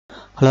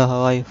Hello, how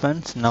are you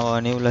friends? Now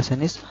our new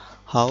lesson is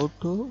how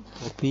to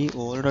copy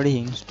already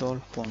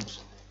installed fonts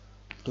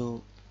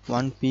to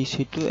one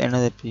PC to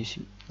another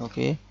PC.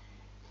 Okay,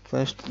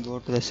 first go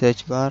to the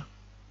search bar,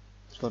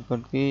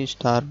 shortcut key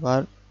star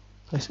bar,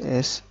 press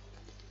S.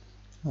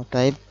 Now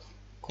type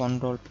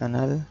control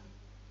panel.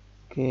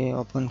 Okay,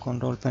 open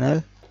control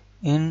panel.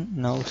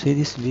 Now see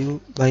this view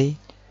by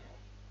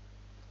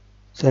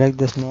select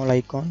the small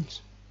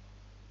icons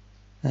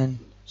and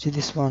see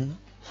this one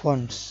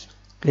fonts.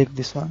 Click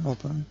this one,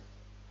 open,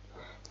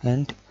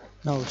 and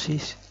now see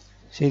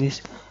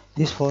this.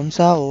 These fonts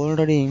are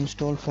already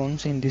installed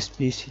fonts in this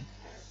PC.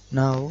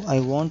 Now I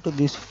want to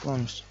these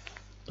fonts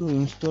to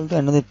install to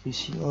another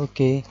PC.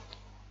 Okay,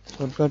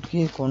 shortcut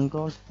key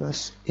Control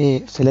plus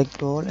A,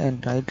 select all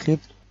and right click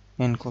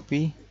and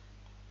copy.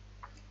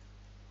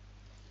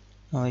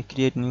 Now I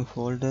create new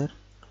folder.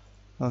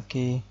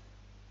 Okay,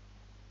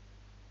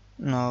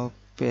 now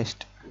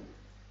paste.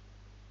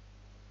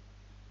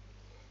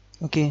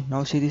 Okay,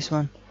 now see this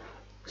one,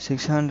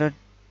 600,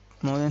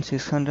 more than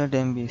 600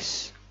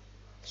 MBs,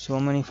 so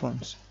many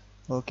fonts.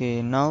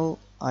 Okay, now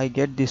I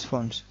get these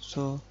fonts.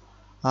 So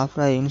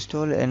after I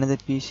install another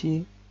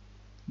PC,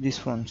 these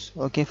fonts.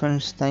 Okay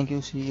friends, thank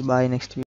you, see you, bye, next video.